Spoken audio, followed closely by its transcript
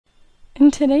In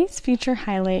today's feature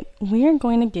highlight, we are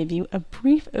going to give you a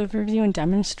brief overview and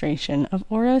demonstration of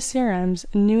OroCRM's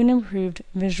new and improved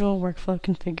Visual Workflow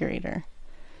Configurator.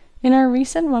 In our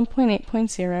recent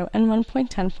 1.8.0 and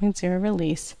 1.10.0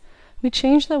 release, we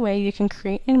changed the way you can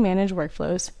create and manage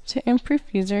workflows to improve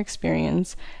user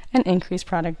experience and increase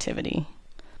productivity.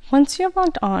 Once you have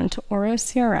logged on to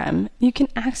OroCRM, you can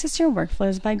access your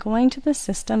workflows by going to the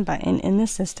System button in the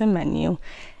System menu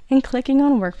and clicking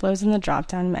on Workflows in the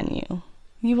drop-down menu.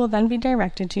 You will then be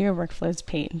directed to your Workflows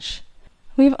page.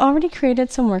 We've already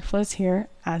created some workflows here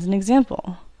as an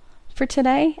example. For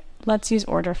today, let's use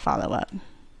Order Follow-Up.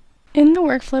 In the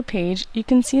Workflow page, you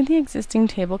can see the existing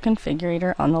table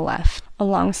configurator on the left.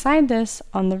 Alongside this,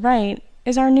 on the right,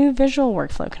 is our new Visual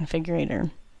Workflow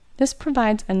Configurator. This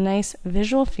provides a nice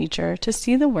visual feature to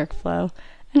see the workflow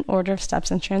and order of steps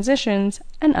and transitions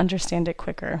and understand it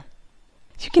quicker.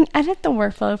 You can edit the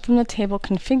workflow from the table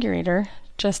configurator,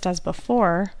 just as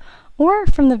before, or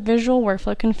from the Visual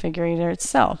Workflow Configurator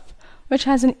itself, which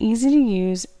has an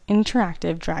easy-to-use,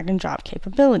 interactive drag-and-drop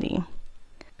capability.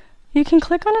 You can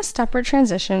click on a step or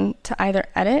transition to either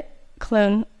edit,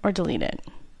 clone, or delete it.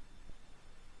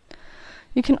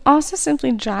 You can also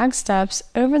simply drag steps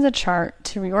over the chart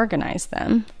to reorganize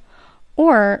them,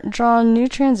 or draw a new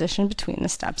transition between the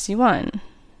steps you want.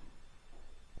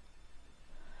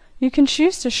 You can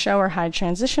choose to show or hide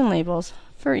transition labels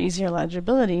for easier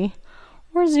legibility,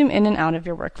 or zoom in and out of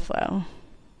your workflow.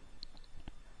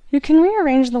 You can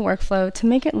rearrange the workflow to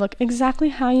make it look exactly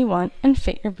how you want and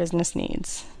fit your business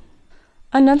needs.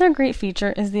 Another great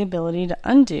feature is the ability to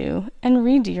undo and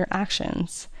redo your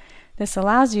actions. This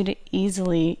allows you to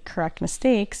easily correct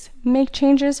mistakes, make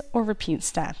changes, or repeat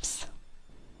steps.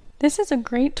 This is a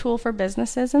great tool for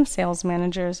businesses and sales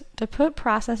managers to put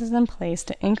processes in place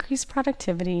to increase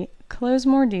productivity, close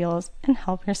more deals, and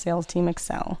help your sales team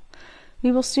excel.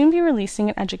 We will soon be releasing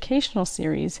an educational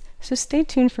series, so stay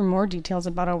tuned for more details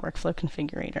about our workflow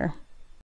configurator.